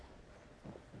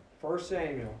1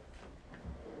 Samuel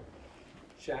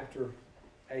chapter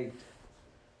 8,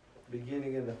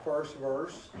 beginning in the first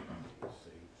verse.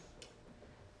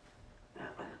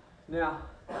 Now,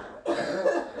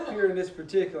 here in this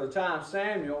particular time,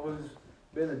 Samuel, who's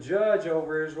been a judge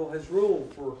over Israel, has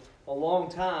ruled for a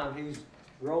long time. He's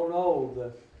grown old.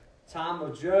 The time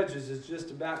of judges has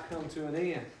just about come to an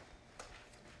end.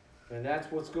 And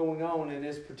that's what's going on in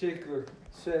this particular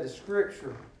set of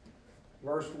Scripture.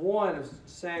 Verse 1 of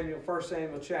 1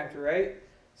 Samuel chapter 8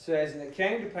 says, "And it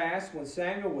came to pass when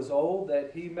Samuel was old that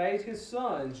he made his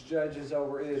sons judges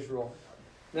over Israel.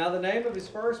 Now the name of his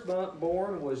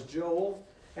firstborn was Joel,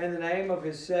 and the name of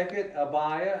his second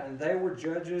Abiah, and they were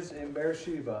judges in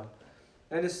Beersheba.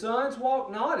 And his sons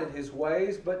walked not in his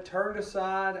ways, but turned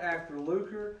aside after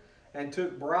lucre, and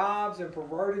took bribes and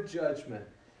perverted judgment.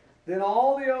 Then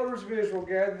all the elders of Israel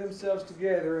gathered themselves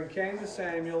together, and came to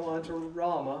Samuel unto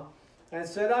Ramah, and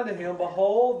said unto him,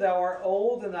 Behold, thou art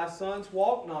old, and thy sons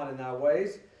walk not in thy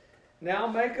ways. Now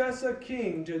make us a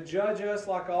king to judge us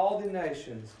like all the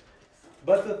nations.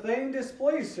 But the thing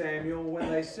displeased Samuel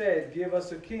when they said, Give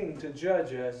us a king to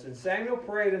judge us. And Samuel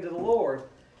prayed unto the Lord.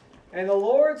 And the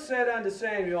Lord said unto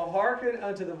Samuel, Hearken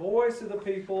unto the voice of the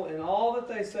people in all that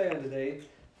they say unto thee,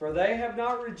 for they have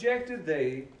not rejected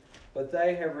thee, but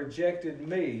they have rejected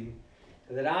me,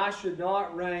 that I should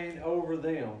not reign over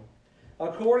them,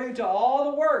 according to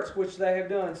all the works which they have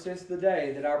done since the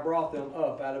day that I brought them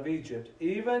up out of Egypt,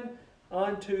 even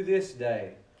unto this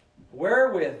day,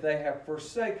 wherewith they have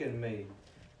forsaken me,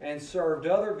 and served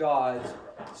other gods,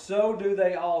 so do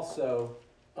they also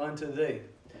unto thee."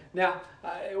 Now,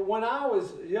 when I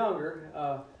was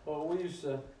younger, we used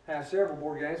to have several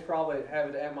board games, probably have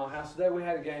it at my house today. We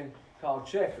had a game called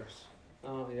checkers.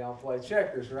 Y'all play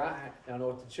checkers, right? Y'all know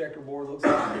what the checkerboard looks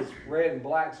like. It's red and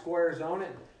black squares on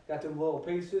it. Got them little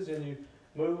pieces, and you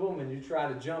move them, and you try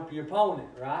to jump your opponent,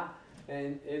 right?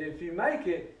 And if you make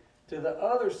it to the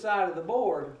other side of the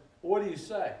board, what do you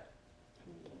say?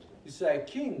 You say,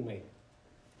 "King me,"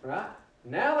 right?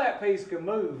 Now that piece can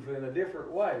move in a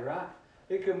different way, right?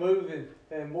 It can move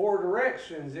in more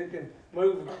directions. It can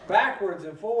move backwards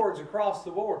and forwards across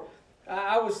the board.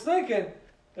 I was thinking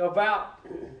about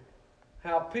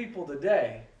how people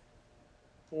today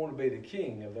want to be the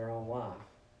king of their own life.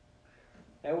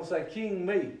 They will say, "King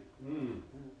me."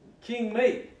 King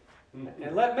me.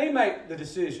 And let me make the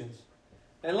decisions.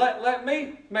 And let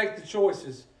me make the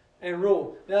choices and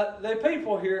rule. Now, the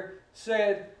people here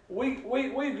said,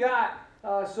 we've got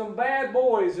some bad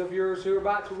boys of yours who are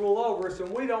about to rule over us,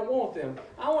 and we don't want them.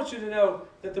 I want you to know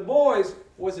that the boys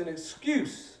was an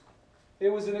excuse. It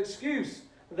was an excuse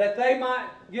that they might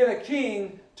get a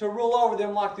king to rule over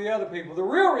them like the other people. The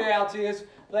real reality is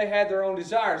they had their own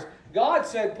desires. God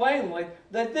said plainly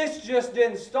that this just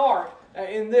didn't start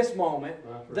in this moment.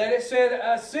 That it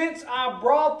said, since I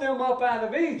brought them up out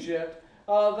of Egypt,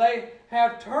 they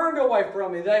have turned away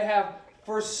from me. They have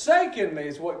forsaken me,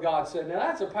 is what God said. Now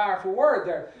that's a powerful word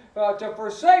there. To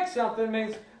forsake something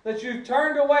means that you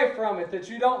turned away from it, that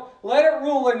you don't let it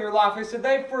rule in your life. He said,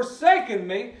 they've forsaken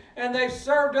me, and they've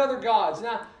served other gods.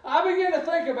 Now, I began to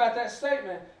think about that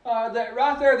statement that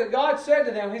right there that God said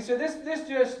to them. He said, this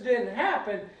just didn't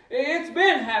happen. It's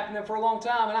been happening for a long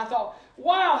time. And I thought,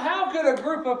 wow, how could a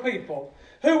group of people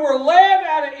who were led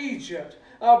out of Egypt,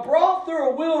 brought through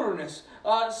a wilderness,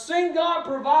 seen God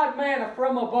provide manna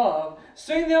from above,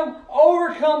 seen them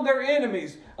overcome their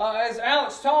enemies, as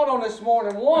Alex taught on this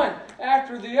morning, one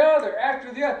after the other,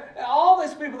 all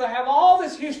these people that have all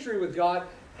this history with God,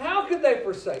 how could they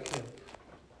forsake Him?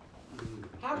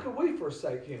 How could we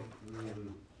forsake Him?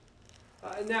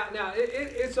 Now,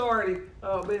 it's already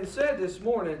been said this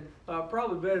morning,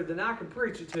 probably better than I can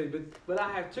preach it to, but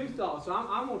I have two thoughts.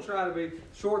 I'm going to try to be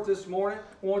short this morning.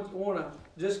 Want to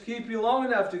just keep you long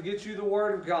enough to get you the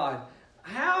Word of God.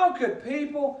 How could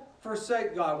people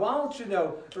forsake God? Well, I want you to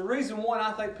know, the reason one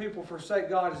I think people forsake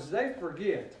God is they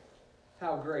forget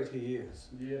how great He is.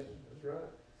 Yes, that's right.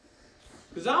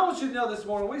 Because I want you to know this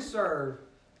morning, we serve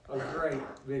a great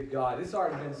big God. It's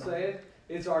already been said.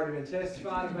 It's already been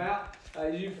testified about.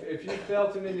 If you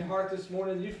felt Him in your heart this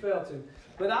morning, you felt Him.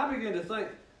 But I began to think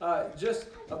just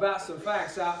about some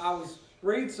facts. I was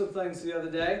reading some things the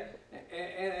other day,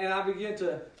 and I began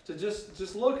to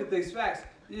just look at these facts.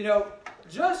 You know,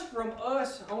 just from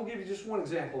us, I'm going to give you just one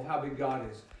example of how big God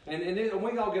is. And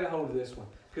we all get a hold of this one.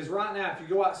 Because right now, if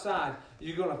you go outside,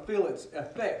 you're going to feel its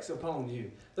effects upon you.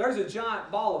 There's a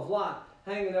giant ball of light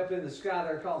hanging up in the sky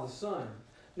there called the sun.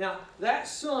 Now, that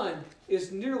sun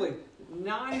is nearly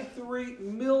 93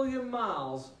 million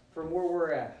miles from where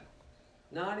we're at.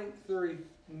 93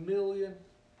 million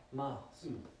miles.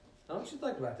 I want you to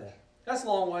think about that. That's a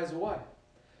long ways away.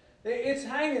 It's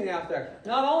hanging out there.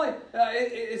 Not only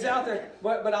it's out there,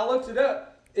 but I looked it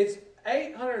up. It's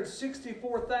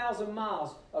 864,000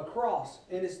 miles across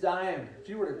in its diameter. If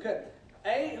you were to cut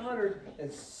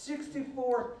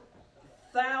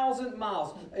 864,000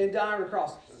 miles in diameter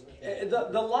across.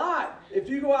 The light, if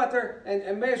you go out there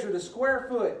and measure the square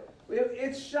foot,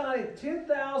 it's shining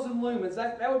 10,000 lumens.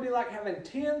 That would be like having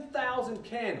 10,000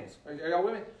 candles. Are y'all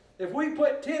with me? If we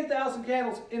put 10,000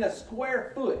 candles in a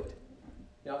square foot,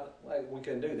 we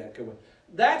couldn't do that, could we?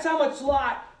 That's how much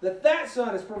light that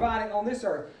sun is providing on this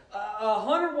earth. A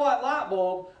 100-watt light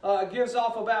bulb gives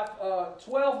off about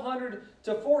 1,200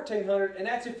 to 1,400, and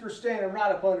that's if you're standing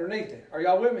right up underneath it. Are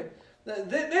y'all with me?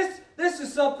 This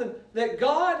is something that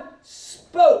God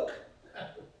spoke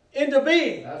into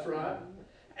being. That's right.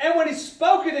 And when He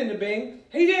spoke it into being,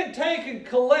 He didn't take and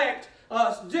collect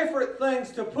different things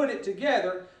to put it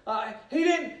together. He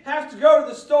didn't have to go to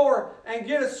the store and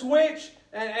get a switch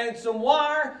and some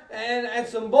wire and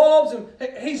some bulbs. And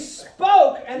He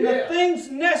spoke, and the things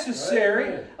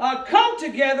necessary come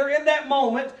together in that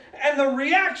moment, and the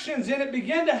reactions in it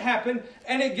began to happen,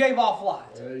 and it gave off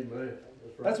light. Amen.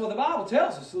 That's what the Bible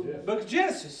tells us, the book of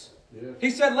Genesis. Yes. He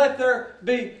said, let there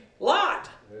be light.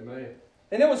 Amen.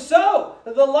 And it was so.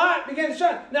 The light began to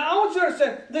shine. Now, I want you to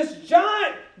understand, this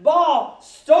giant ball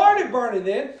started burning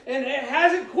then, and it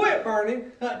hasn't quit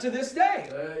burning to this day.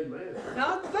 Amen.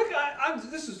 Now, think, I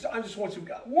just want you,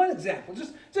 one example.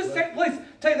 Just please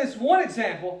take this one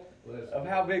example of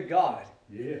how big God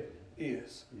is.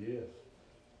 Yes.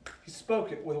 He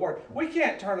spoke it with a word. We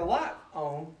can't turn a light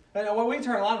on. And when we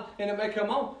turn a light on, and it may come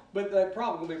on, but there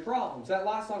probably going to be problems. That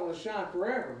light's not going to shine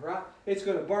forever, right? It's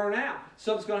going to burn out.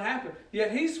 Something's going to happen.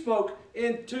 Yet He spoke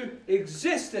into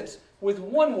existence with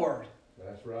one word.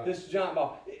 That's right. This giant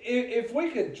ball. If we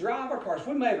could drive our cars, if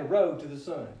we made a road to the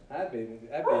sun, that'd be an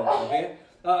event.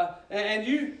 And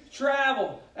you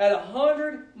travel at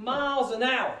 100 miles an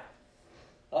hour.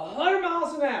 100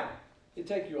 miles an hour. It'd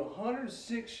take you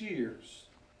 106 years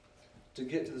to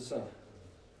get to the sun.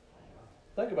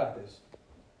 Think about this.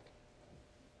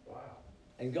 Wow.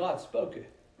 And God spoke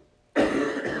it.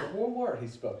 One word He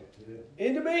spoke it.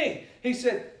 Into being. He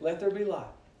said, let there be light.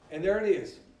 And there it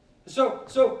is. So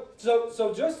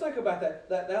just think about that.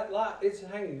 That light, it's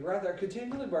hanging right there,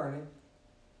 continually burning.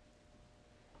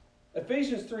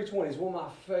 Ephesians 3:20 is one of my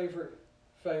favorite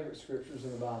scriptures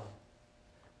in the Bible.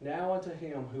 Now unto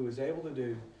Him who is able to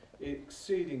do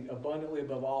exceeding abundantly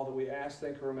above all that we ask,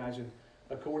 think, or imagine,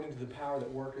 according to the power that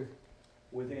worketh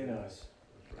within us.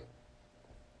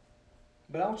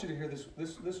 But I want you to hear this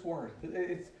word.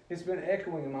 It's been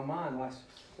echoing in my mind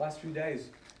last few days.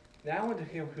 Now unto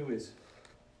Him who is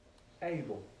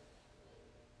able.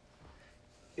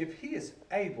 If He is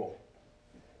able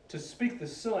to speak the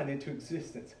sun into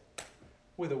existence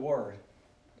with a word,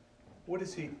 what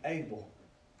is He able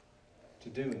to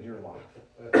do in your life?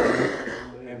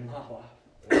 In my life.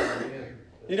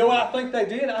 You know what I think they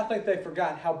did? I think they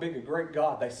forgot how big a great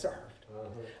God they served.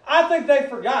 I think they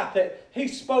forgot that He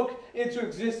spoke into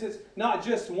existence not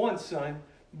just one sun,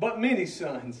 but many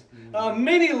suns,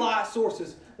 many light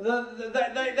sources.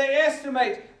 They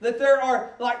estimate that there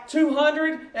are like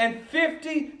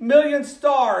 250 million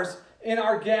stars in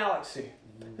our galaxy.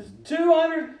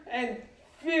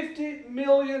 250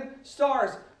 million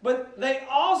stars. But they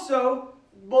also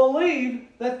believe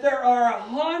that there are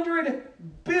 100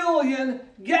 billion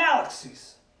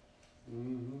galaxies.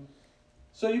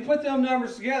 So you put them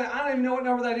numbers together, I don't even know what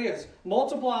number that is.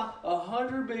 Multiply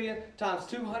 100 billion times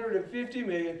 250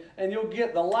 million, and you'll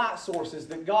get the light sources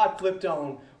that God flipped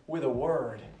on with a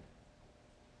word.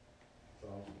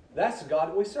 That's the God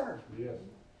that we serve. Yes.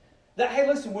 Hey,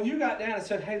 listen, when you got down and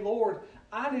said, hey, Lord,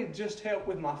 I need just help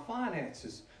with my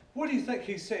finances, what do you think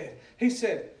He said? He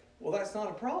said, well, that's not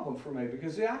a problem for me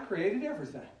because I created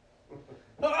everything.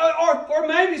 Or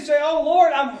maybe say, oh,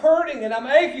 Lord, I'm hurting and I'm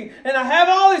aching and I have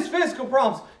all these physical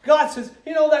problems. God says,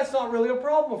 that's not really a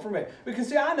problem for me. Because,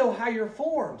 see, I know how you're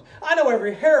formed. I know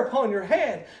every hair upon your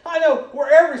head. I know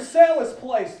where every cell is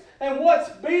placed and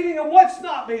what's beating and what's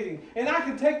not beating. And I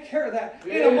can take care of that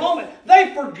in a moment.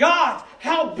 They forgot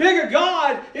how big a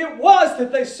God it was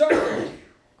that they served.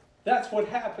 That's what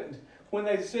happened when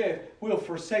they said, we'll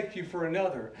forsake you for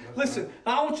another. Listen,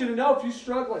 I want you to know if you're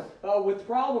struggling with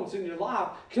problems in your life,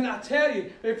 can I tell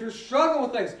you, if you're struggling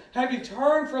with things, have you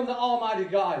turned from the Almighty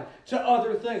God to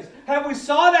other things? Have we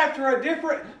sought after a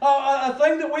different, a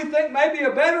thing that we think may be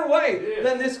a better way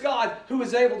than this God who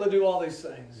is able to do all these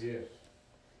things? Yes.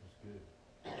 That's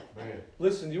good. Man.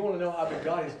 Listen, you want to know how big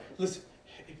God is? Listen,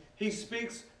 He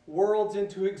speaks worlds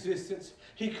into existence.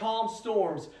 He calms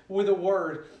storms with a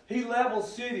word. He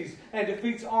levels cities and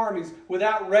defeats armies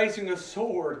without raising a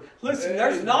sword. Listen,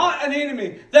 there's not an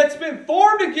enemy that's been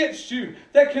formed against you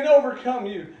that can overcome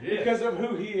you because of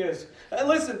who He is. And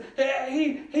listen,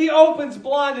 He opens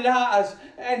blinded eyes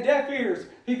and deaf ears.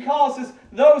 He causes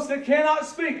those that cannot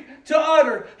speak to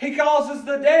utter. He causes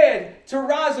the dead to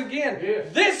rise again.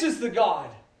 Yes. This is the God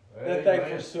that they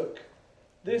Amen. forsook.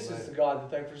 This Amen. is the God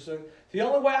that they forsook. The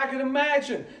only way I can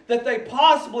imagine that they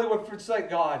possibly would forsake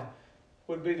God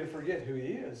would be to forget who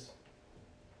He is.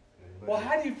 Amen. Well,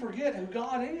 how do you forget who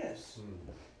God is?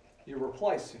 You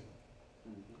replace Him.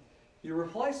 You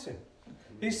replace Him.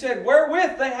 He said,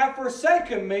 wherewith they have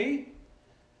forsaken me,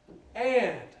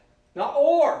 and, not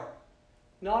or,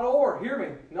 hear me,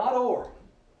 not or,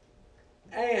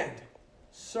 and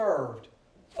served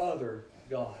other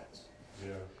gods.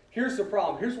 Yeah. Here's the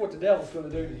problem. Here's what the devil's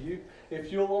going to do to you if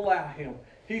you'll allow him.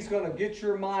 He's going to get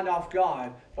your mind off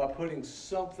God by putting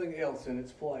something else in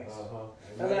its place.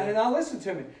 And now listen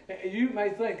to me. You may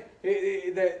think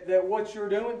that what you're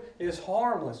doing is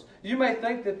harmless. You may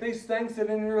think that these things that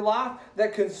in your life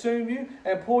that consume you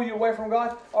and pull you away from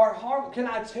God are harmless. Can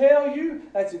I tell you,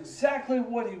 that's exactly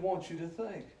what He wants you to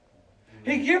think.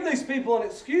 He gave these people an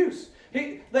excuse.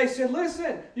 They said,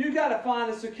 listen, you got to find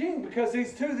us a king because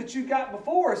these two that you got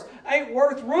before us ain't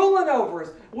worth ruling over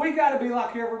us. We got to be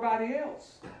like everybody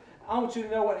else. I want you to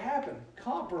know what happened.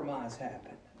 Compromise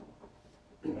happened.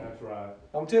 That's right. I'm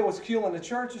going to tell you what's killing the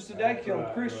churches today, That's killing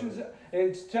right, Christians. brother.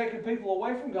 It's taking people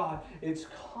away from God. It's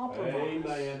compromise.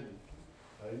 Amen.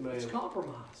 Amen. It's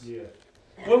compromise. Yeah.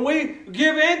 When we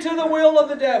give in to the will of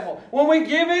the devil, when we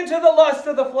give in to the lust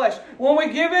of the flesh, when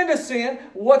we give in to sin,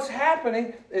 what's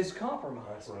happening is compromise.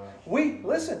 That's right.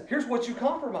 Listen, here's what you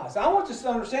compromise. I want you to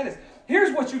understand this.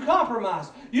 Here's what you compromise.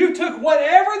 You took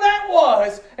whatever that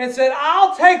was and said,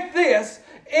 I'll take this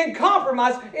in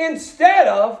compromise instead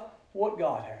of what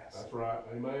God has. That's right.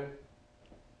 Amen.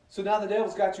 So now the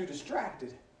devil's got you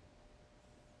distracted.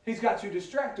 He's got you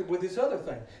distracted with this other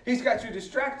thing. He's got you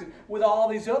distracted with all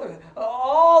these other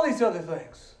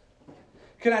things.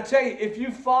 Can I tell you, if you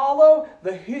follow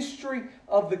the history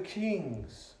of the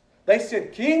kings, they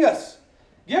said, king us.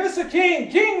 Give us a king.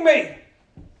 King me.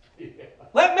 Yeah.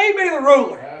 Let me be the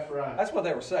ruler. That's right. That's what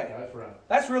they were saying. That's right.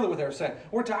 That's really what they were saying.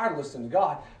 We're tired of listening to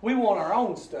God. We want our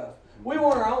own stuff. We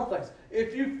want our own things.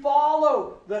 If you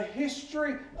follow the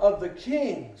history of the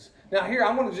kings. Now here,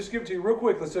 I'm going to just give it to you real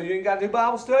quickly so you ain't got to do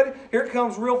Bible study. Here it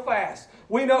comes real fast.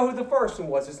 We know who the first one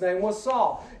was. His name was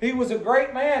Saul. He was a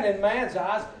great man in man's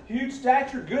eyes. Huge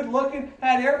stature, good looking,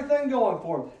 had everything going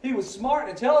for him. He was smart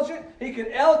and intelligent. He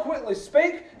could eloquently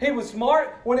speak. He was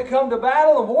smart when it come to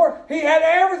battle and war. He had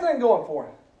everything going for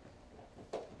him.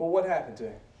 But what happened to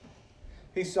him?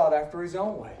 He sought after his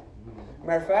own way.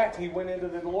 Matter of fact, he went into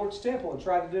the Lord's temple and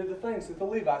tried to do the things that the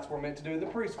Levites were meant to do, the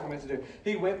priests were meant to do.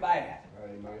 He went bad.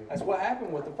 Amen. That's what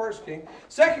happened with the first king.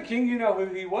 Second king, you know who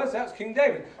he was. That was King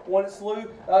David. One that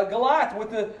slew Goliath with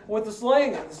the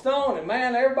sling and the stone. And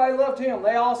man, everybody loved him.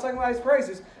 They all sang about his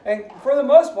praises. And for the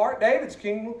most part, David's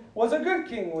king was a good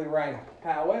kingly reign.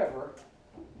 However,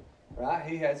 right,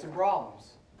 he had some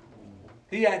problems.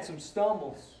 He had some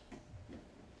stumbles.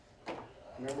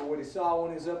 Remember what he saw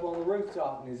when he was up on the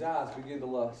rooftop and his eyes began to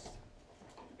lust.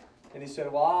 And he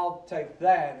said, well, I'll take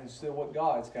that instead of what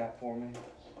God's got for me.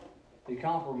 He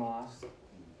compromised.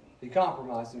 He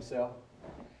compromised himself.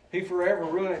 He forever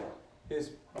ruined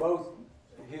both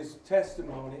his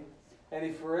testimony and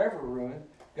he forever ruined.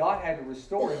 God had to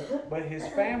restore him, but his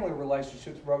family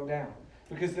relationships broke down.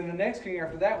 Because then the next king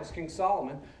after that was King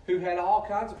Solomon, who had all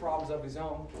kinds of problems of his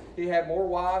own. He had more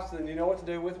wives than you know what to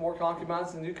do with, more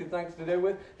concubines than you could think to do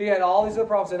with. He had all these other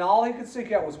problems, and all he could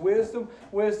seek out was wisdom,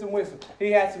 wisdom, wisdom.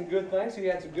 He had some good things. He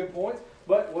had some good points.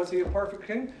 But was he a perfect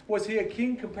king? Was he a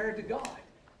king compared to God?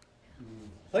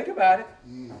 Think about it.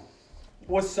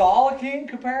 Was Saul a king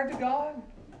compared to God?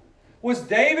 Was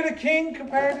David a king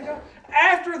compared to God?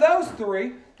 After those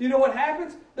three, you know what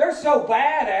happens? They're so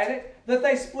bad at it that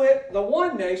they split the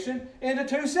one nation into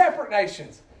two separate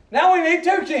nations. Now we need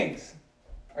two kings.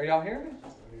 Are y'all hearing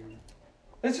me?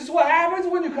 This is what happens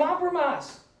when you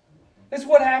compromise. This is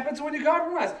what happens when you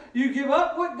compromise. You give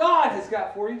up what God has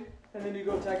got for you, and then you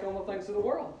go take on the things of the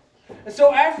world. And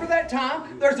so after that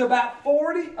time, there's about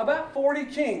 40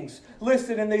 kings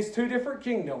listed in these two different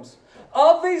kingdoms.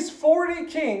 Of these 40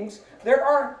 kings, there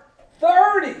are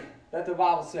 30 that the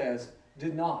Bible says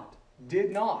did not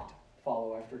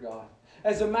follow after God.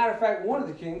 As a matter of fact, one of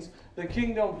the kings, the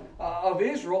kingdom of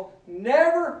Israel,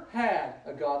 never had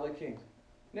a godly king.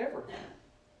 Never.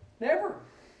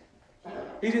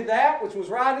 He did that which was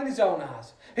right in his own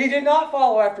eyes. He did not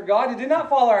follow after God. He did not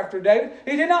follow after David.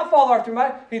 He did not follow after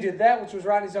Mike. He did that which was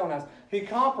right in his own eyes. He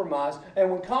compromised.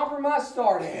 And when compromise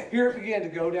started, here it began to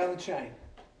go down the chain.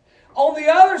 On the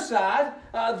other side,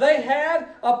 they had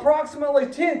approximately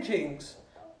 10 kings.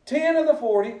 10 of the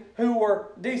 40 who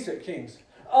were decent kings.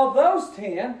 Of those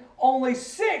 10, only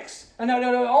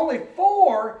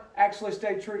 4 actually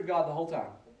stayed true to God the whole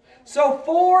time. So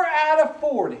 4 out of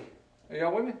 40. Are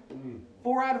y'all with me?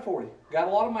 4 out of 40. Got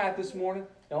a lot of math this morning.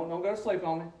 Don't go to sleep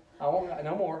on me. I won't.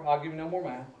 No more. I'll give you no more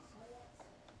math.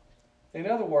 In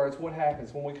other words, what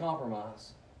happens when we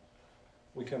compromise?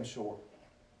 We come short.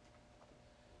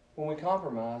 When we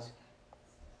compromise,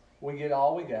 we get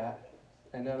all we got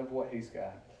and none of what he's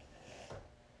got.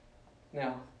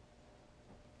 Now,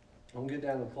 I'm going to get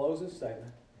down to the closing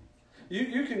statement.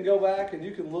 You can go back and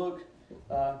you can look.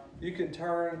 You can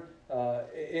turn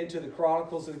into the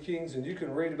Chronicles of the Kings, and you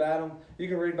can read about them. You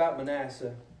can read about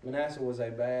Manasseh. Manasseh was a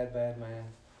bad, bad man.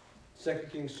 2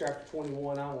 Kings chapter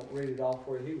 21, I won't read it all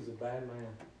for you. He was a bad man.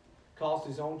 Caused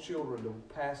his own children to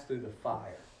pass through the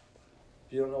fire.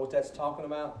 If you don't know what that's talking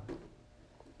about,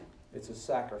 it's a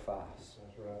sacrifice.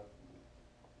 That's right.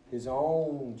 His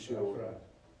own children That's right.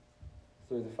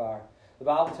 through the fire. The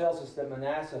Bible tells us that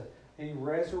Manasseh, he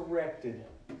resurrected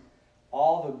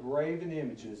all the graven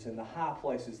images and the high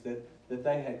places that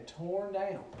they had torn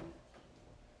down.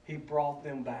 He brought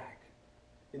them back.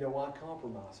 You know why?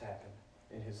 Compromise happened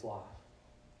in his life.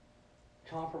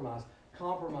 Compromise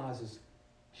is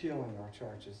killing our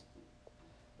churches.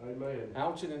 Amen. I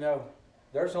want you to know,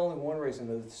 there's only one reason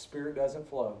that the Spirit doesn't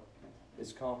flow.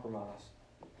 It's compromise.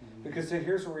 Because see,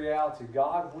 here's the reality.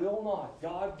 God will not.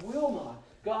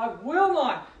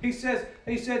 He said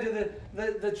to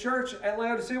the church at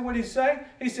Laodicea, what did he say?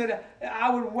 He said, I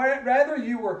would rather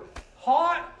you were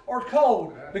hot or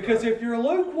cold. Because if you're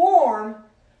lukewarm,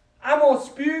 I'm going to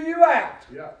spew you out.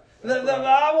 Yeah.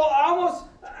 I will almost,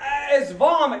 as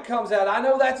vomit comes out. I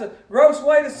know that's a gross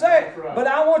way to say it. Right. But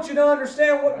I want you to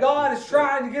understand what God is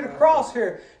trying to get across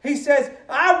here. He says,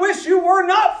 I wish you were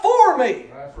not for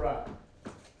me. That's right.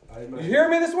 Amen. You hear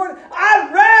me this morning?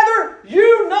 I'd rather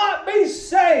you not be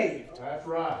saved. That's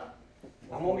right.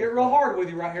 I'm going to get real hard with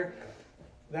you right here.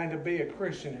 Than to be a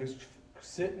Christian who's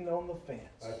sitting on the fence.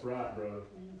 That's right, brother.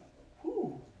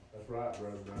 Whew. That's right,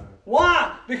 brother Brian.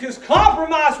 Why? Because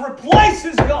compromise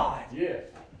replaces God. Yes.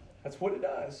 That's what it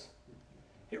does.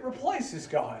 It replaces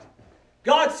God.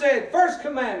 God said, first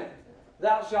commandment,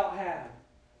 thou shalt have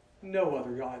no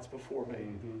other gods before me.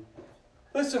 Mm-hmm.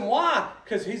 Listen, why?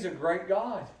 Because he's a great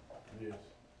God. Yes.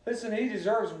 Listen, he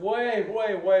deserves way,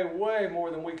 way, way, way more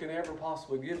than we can ever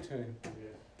possibly give to him.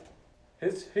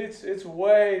 Yes. It's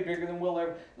way bigger than we'll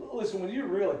ever. Listen, when you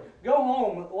really go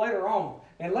home later on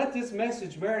and let this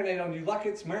message marinate on you like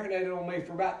it's marinated on me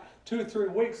for about 2 or 3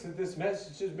 weeks, that this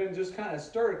message has been just kind of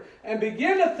stirred, and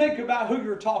begin to think about who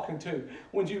you're talking to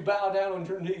when you bow down on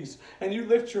your knees and you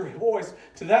lift your voice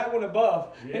to that one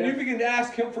above, and you begin to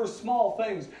ask him for small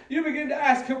things. You begin to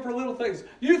ask him for little things.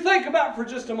 You think about for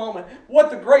just a moment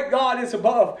what the great God is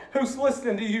above, who's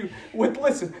listening to you with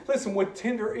with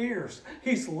tender ears.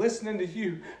 He's listening to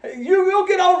you. You'll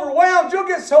get overwhelmed. You'll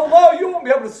get so low you won't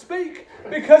be able to speak,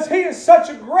 because he is such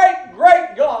a great,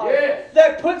 great God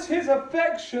that puts his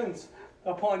affections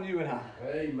upon you and I.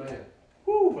 Amen.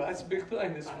 Whew, that's a big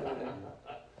thing this morning.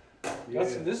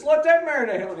 Yes. Just let that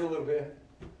marinate on you a little bit.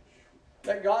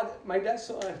 That God made that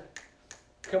sun.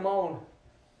 Come on.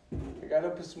 I got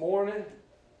up this morning.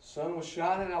 Sun was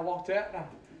shining. I walked out and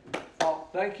I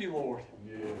thought, thank you, Lord.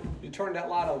 Yeah. You turned that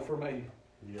light on for me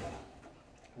Yeah.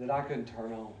 that I couldn't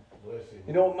turn on. Bless him.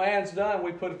 You know what man's done?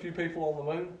 We put a few people on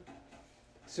the moon.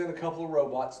 Sent a couple of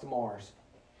robots to Mars.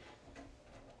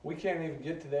 We can't even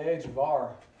get to the edge of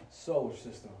our solar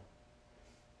system.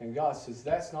 And God says,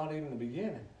 that's not even the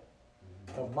beginning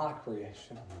of my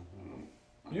creation.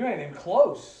 You ain't even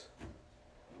close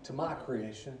to my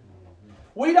creation.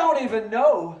 We don't even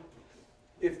know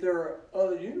if there are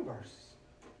other universes.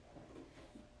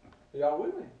 Are y'all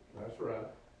with me? That's right.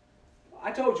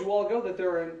 I told you a while ago that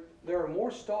there are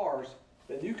more stars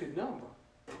than you could number.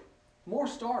 More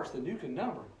stars than you can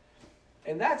number.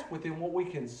 And that's within what we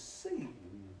can see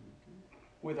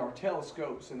with our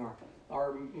telescopes and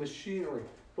our machinery.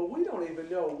 But we don't even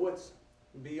know what's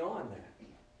beyond that.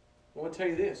 I want to tell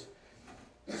you this.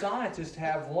 Scientists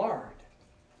have learned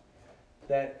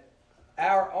that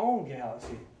our own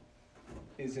galaxy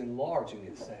is enlarging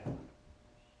itself.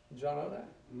 Did y'all know that?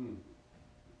 Mm.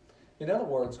 In other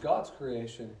words, God's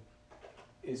creation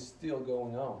is still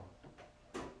going on.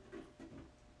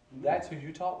 That's who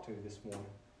you talked to this morning.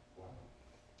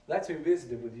 That's who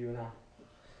visited with you and I.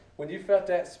 When you felt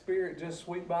that spirit just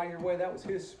sweep by your way, that was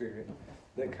his spirit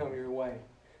that come your way.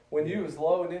 When you was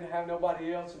low and didn't have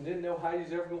nobody else and didn't know how you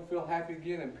was ever going to feel happy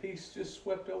again and peace just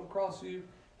swept over across you,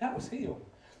 that was him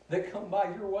that come by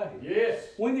your way. Yes.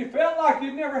 When you felt like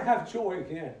you'd never have joy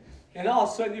again, and all of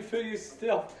a sudden you feel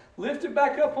yourself lifted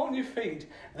back up on your feet,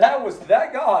 that was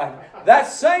that God, that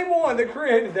same one that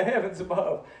created the heavens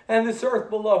above and this earth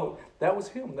below. That was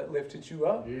him that lifted you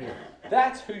up. Yeah.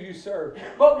 That's who you serve.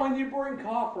 But when you bring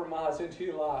compromise into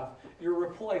your life, you're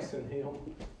replacing him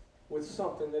with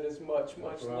something that is much,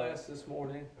 much right. less this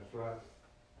morning. That's right.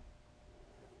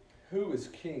 Who is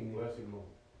king Bless him, Lord.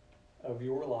 of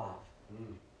your life?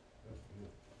 That's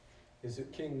good. Is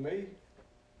it King me?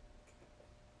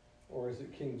 Or is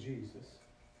it King Jesus?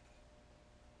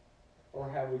 Or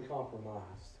have we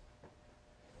compromised?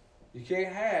 You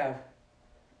can't have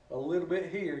a little bit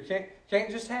here. You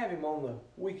can't just have him on the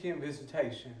weekend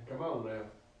visitation. Come on now.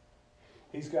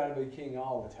 He's got to be king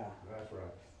all the time. That's right.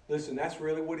 Listen, that's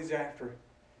really what he's after.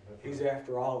 That's He's right.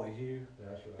 after all of you.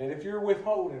 That's right. And if you're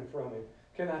withholding from him,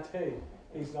 can I tell you,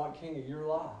 he's not king of your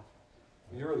life.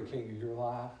 You're the king of your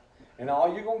life. And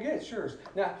all you're going to get is yours.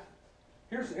 Now,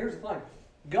 here's the thing.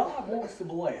 God wants to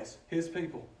bless his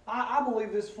people. I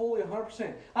believe this fully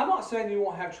 100%. I'm not saying you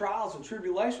won't have trials and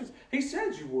tribulations. He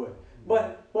said you would.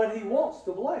 But he wants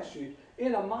to bless you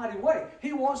in a mighty way.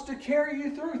 He wants to carry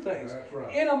you through things That's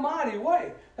right. in a mighty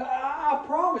way. I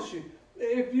promise you,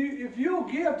 if you'll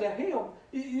give to him,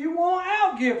 you won't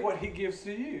outgive what he gives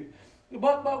to you.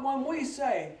 But when we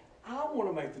say, I want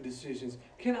to make the decisions,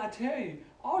 can I tell you,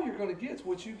 all you're going to get is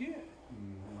what you get.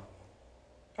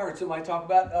 I heard somebody talk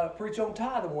about preach on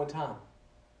tithing one time.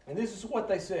 And this is what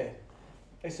they said.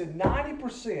 They said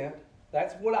 90%,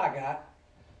 that's what I got,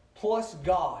 plus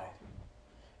God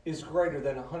is greater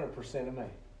than 100% of me.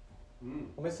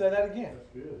 Let me say that again.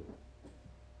 That's good.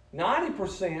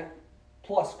 90%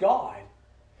 plus God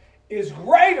is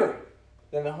greater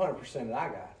than the 100% that I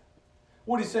got.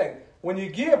 What he's saying, when you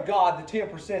give God the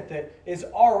 10% that is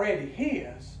already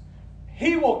his,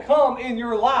 he will come in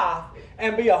your life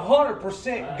and be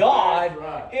 100% God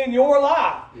right. in your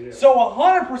life. Yeah. So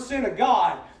 100% of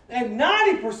God and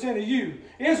 90% of you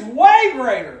is way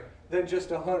greater than just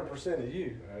 100% of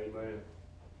you. Amen.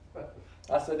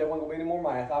 I said there wasn't going to be any more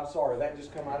math. I'm sorry. That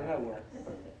just come out of nowhere.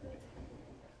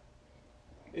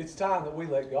 It's time that we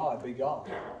let God be God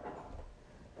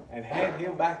and hand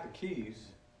him back the keys.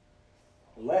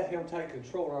 Let him take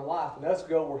control of our life, and let's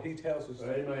go where he tells us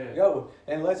Amen. to go.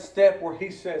 And let's step where he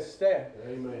says step.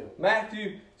 Amen.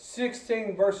 Matthew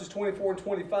 16, verses 24 and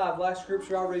 25, last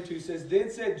scripture I'll read to you, says, Then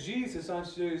said Jesus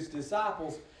unto his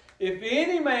disciples, If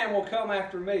any man will come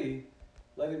after me,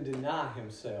 let him deny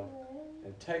himself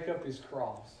and take up his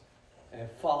cross and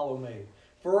follow me.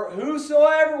 For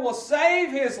whosoever will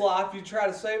save his life, you try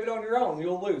to save it on your own,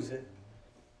 you'll lose it.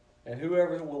 And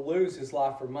whoever will lose his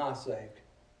life for my sake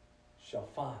shall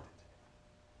find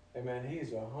it. Amen. He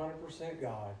is 100%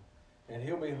 God. And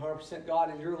he'll be 100%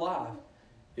 God in your life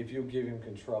if you'll give him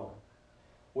control.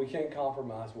 We can't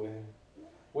compromise with him.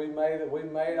 We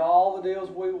made all the deals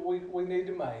we need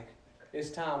to make.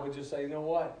 It's time we just say, you know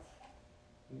what?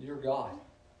 You're God.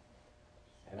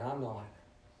 And I'm not.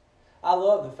 I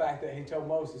love the fact that he told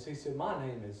Moses, he said, my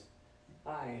name is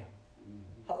I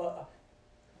am.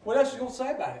 What else are you going to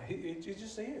say about it? He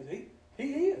just is. He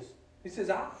is. He says,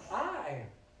 I am.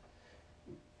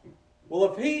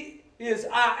 Well, if he is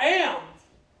I am,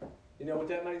 you know what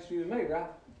that makes you and me, right?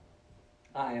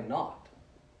 I am not.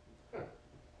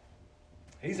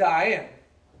 He's I am.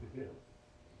 Yeah.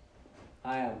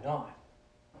 I am not.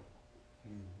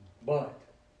 But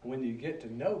when you get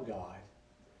to know God,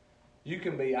 you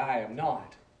can be I am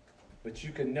not, but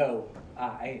you can know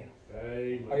I am.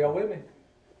 Amen. Are y'all with me?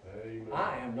 Amen.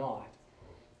 I am not,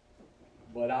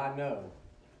 but I know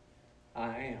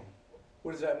I am.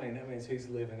 What does that mean? That means he's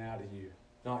living out of you,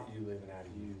 not you living out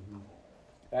of you.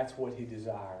 That's what he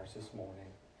desires this morning.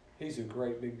 He's a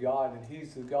great big God, and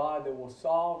he's the God that will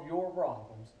solve your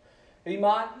problems. He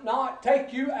might not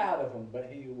take you out of them,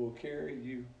 but he will carry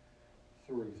you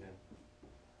through them.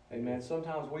 Amen.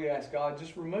 Sometimes we ask God,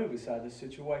 just remove us out of this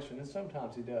situation, and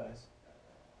sometimes he does.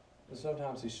 And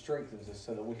sometimes he strengthens us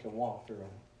so that we can walk through them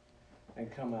and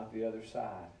come out the other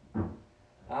side.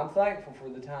 I'm thankful for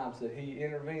the times that he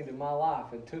intervened in my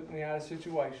life and took me out of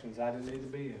situations I didn't need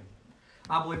to be in.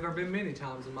 I believe there have been many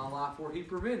times in my life where he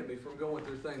prevented me from going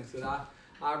through things that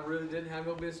I really didn't have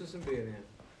no business in being in.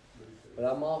 But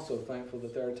I'm also thankful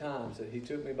that there are times that he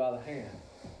took me by the hand,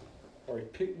 or he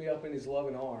picked me up in his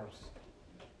loving arms,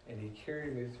 and he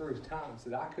carried me through times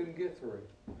that I couldn't get through.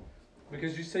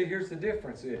 Because you see, here's the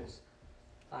difference is,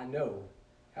 I know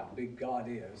how big God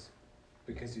is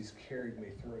because He's carried me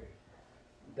through.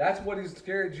 That's what He's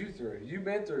carried you through. You've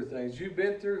been through things. You've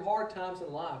been through hard times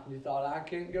in life, and you thought, I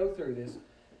can't go through this.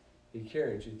 He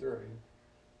carried you through.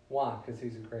 Why? Because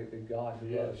He's a great big God who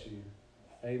Yes. loves you.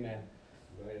 Amen.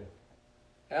 Man.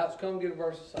 Alex, come get a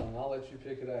verse of song. I'll let you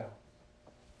pick it out.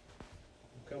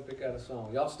 Come pick out a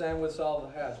song. Y'all stand with us all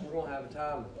in the house. We're going to have a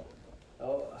time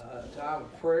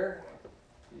of prayer.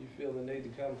 You feel the need to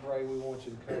come pray, we want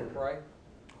you to come pray.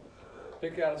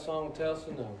 Pick out a song and tell us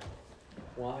to know.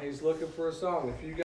 While he's looking for a song, if you got